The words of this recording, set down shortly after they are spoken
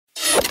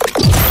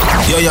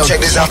Yo, check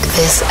this out.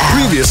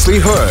 Previously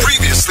heard.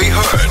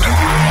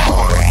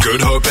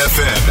 Good Hope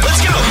FM.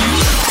 Let's go.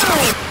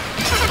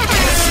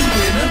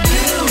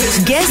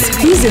 Guess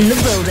who's in the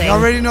building? You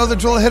already know the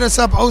drill. Hit us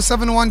up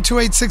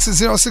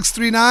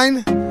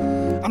 071-286-0639.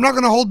 I'm not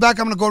going to hold back.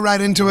 I'm going to go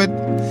right into it.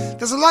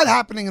 There's a lot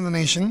happening in the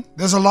nation.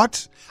 There's a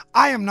lot.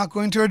 I am not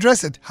going to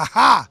address it.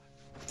 Ha.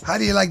 How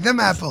do you like them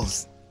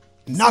apples?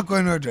 Not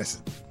going to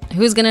address it.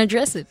 Who's going to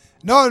address it?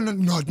 No,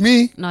 not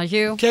me. Not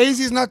you.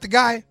 K-Eazy's not the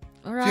guy.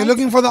 All right. If you're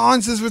looking for the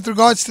answers with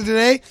regards to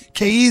today,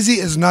 K-Eazy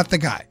is not the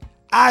guy.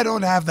 I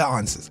don't have the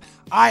answers.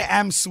 I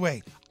am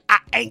Sway. I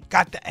ain't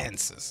got the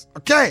answers.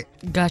 Okay?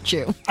 Got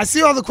you. I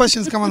see all the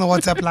questions come on the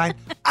WhatsApp line.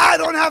 I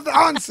don't have the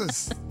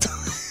answers.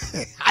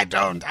 I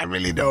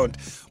really don't.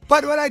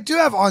 But what I do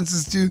have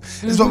answers to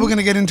is what we're going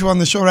to get into on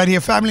the show right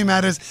here. Family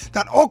Matters,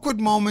 that awkward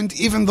moment,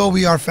 even though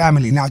we are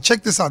family. Now,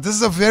 check this out. This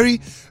is a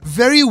very,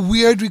 very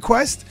weird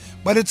request,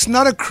 but it's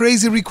not a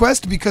crazy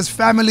request because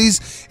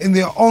families in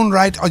their own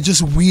right are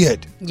just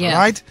weird. Yeah.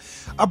 Right?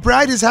 A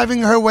bride is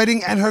having her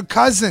wedding and her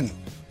cousin,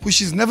 who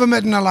she's never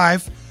met in her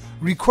life,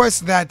 requests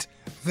that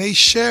they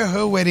share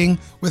her wedding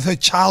with her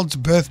child's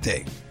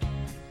birthday.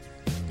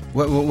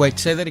 Wait,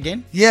 say that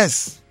again?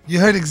 Yes. You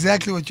heard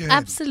exactly what you heard.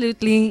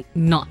 Absolutely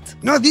not.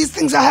 No, these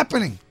things are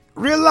happening.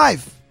 Real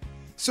life.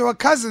 So a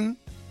cousin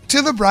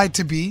to the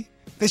bride-to-be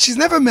that she's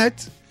never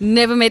met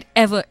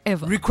ever.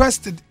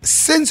 requested,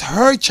 since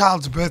her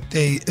child's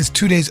birthday is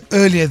 2 days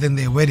earlier than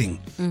their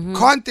wedding,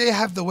 can't they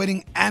have the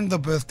wedding and the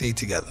birthday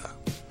together?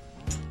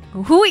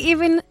 Who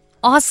even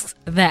asks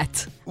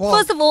that? Well,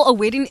 First of all, a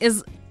wedding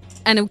is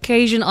an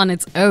occasion on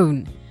its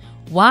own.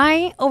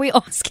 Why are we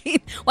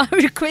asking? Why are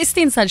we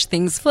requesting such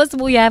things? First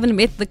of all, you haven't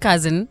met the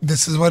cousin.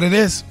 This is what it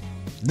is.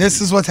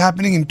 This is what's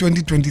happening in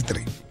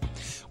 2023.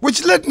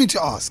 Which led me to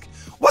ask,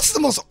 what's the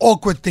most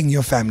awkward thing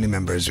your family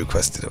member has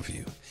requested of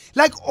you?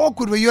 Like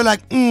awkward where you're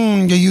like,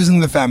 you're using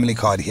the family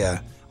card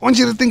here. I want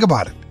you to think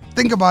about it.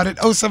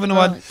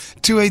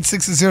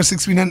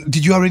 071-286-0639.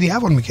 Did you already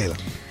have one, Michaela?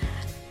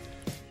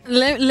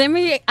 Let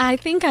me. I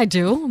think I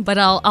do, but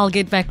I'll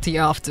get back to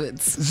you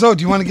afterwards. So,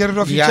 do you want to get it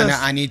off your chest? Yeah,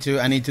 no,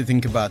 I need to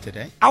think about it,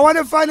 eh? I want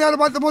to find out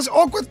about the most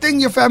awkward thing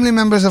your family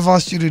members have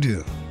asked you to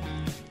do.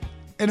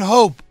 And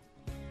hope,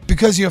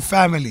 because you're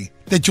family,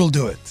 that you'll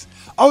do it.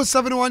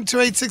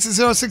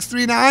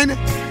 071-286-0639.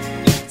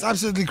 It's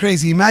absolutely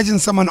crazy. Imagine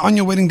someone on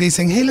your wedding day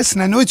saying, hey,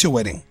 listen, I know it's your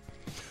wedding,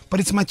 but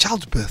it's my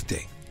child's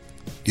birthday.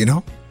 You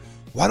know?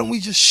 Why don't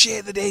we just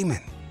share the day, man?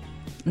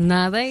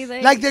 Nah, they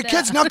like their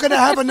kid's not going to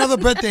have another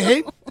birthday,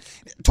 hey?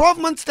 12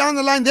 months down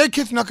the line, their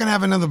kid's not going to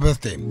have another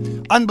birthday.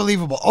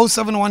 Unbelievable.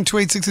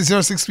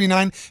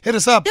 071-286-0639. Hit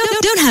us up.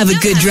 Don't have a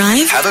good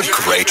drive. Have a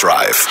great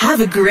drive.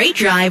 Have a great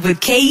drive with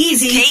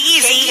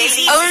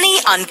K-Eazy. Only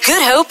on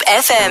Good Hope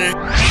FM.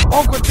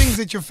 Awkward things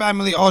that your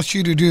family asked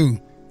you to do,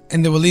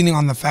 and they were leaning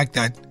on the fact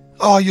that,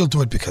 you'll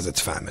do it because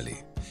it's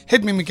family.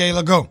 Hit me,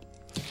 Michaela, go.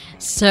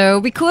 So,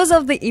 because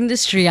of the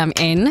industry I'm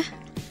in,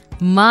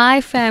 my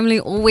family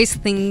always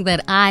think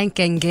that I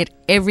can get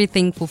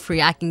everything for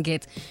free. I can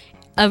get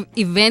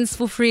events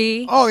for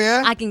free. Oh,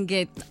 yeah? I can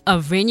get a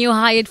venue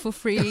hired for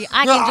free.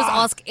 I can just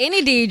ask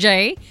any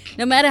DJ,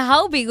 no matter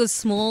how big or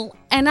small.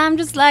 And I'm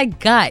just like,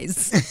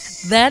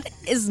 guys, that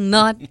is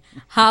not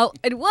how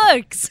it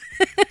works.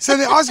 So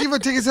they ask you for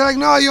tickets. They're like,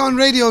 no, you're on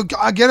radio.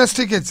 Get us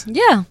tickets.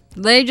 Yeah.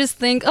 They just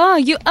think,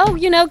 you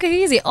know,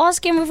 K-Eazy.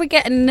 Ask him if we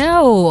get...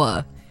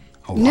 No.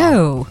 Oh, wow.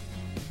 No.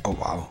 Oh,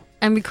 wow.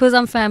 And because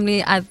I'm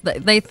family,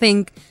 they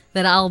think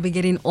that I'll be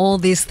getting all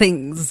these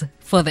things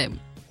for them.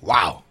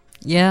 Wow.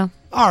 Yeah.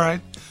 All right.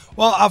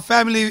 Well, our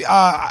family,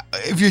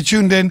 if you're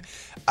tuned in,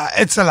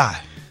 it's a lie.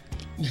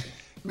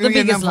 The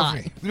biggest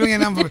lie. We don't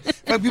get none for free.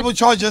 But people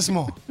charge us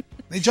more.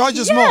 They charge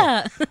us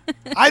more.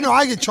 I know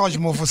I get charged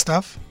more for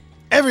stuff.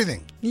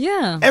 Everything.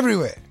 Yeah.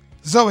 Everywhere.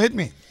 So hit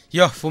me.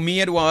 Yeah, for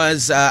me it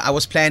was I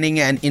was planning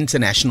an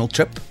international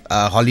trip,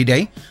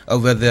 holiday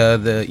over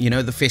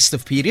the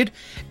festive period,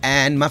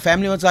 and my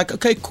family was like,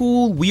 okay,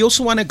 cool. We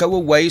also want to go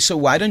away, so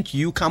why don't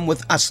you come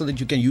with us so that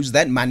you can use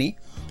that money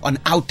on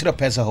our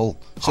trip as a whole,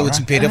 so it's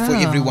better for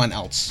everyone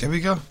else. There we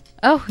go.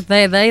 Oh,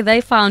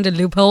 they found a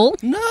loophole.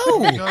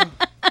 No, I'm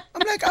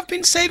like, I've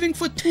been saving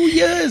for 2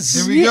 years.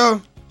 There we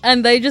go.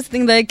 And they just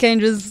think they can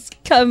just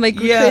come make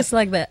requests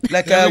like that.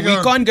 Like we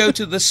can't go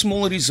to the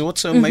small resort,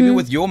 so maybe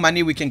with your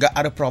money we can go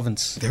out of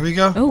province. There we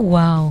go. Oh,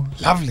 wow.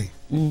 Lovely.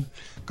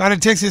 Got a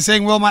text here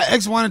saying, well, my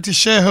ex wanted to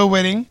share her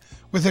wedding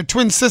with her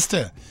twin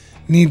sister.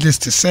 Needless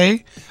to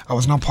say, I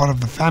was not part of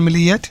the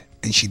family yet,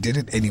 and she did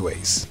it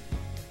anyways.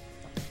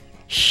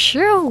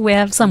 Sure, we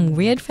have some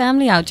weird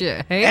family out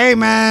here. Hey,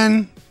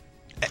 man.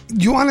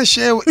 You want to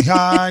share?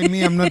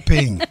 Me, I'm not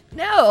paying.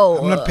 No.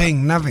 I'm not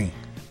paying nothing.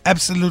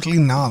 Absolutely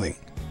nothing.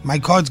 My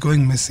card's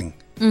going missing.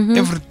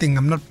 Everything.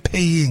 I'm not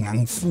paying.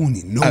 I'm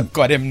phony. No. I've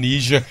got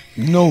amnesia.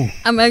 No.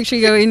 I'm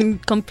actually going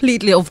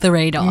completely off the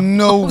radar.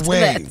 No after way.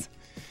 that.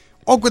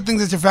 Awkward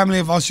things that your family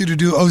have asked you to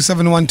do.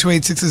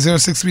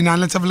 071-286-0639.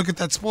 Let's have a look at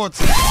that sports.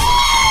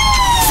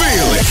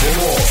 Feel it.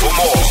 For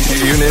more,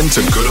 tune in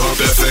to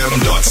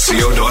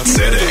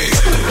goodhopefm.co.za.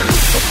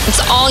 It's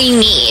all all you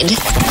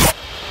need.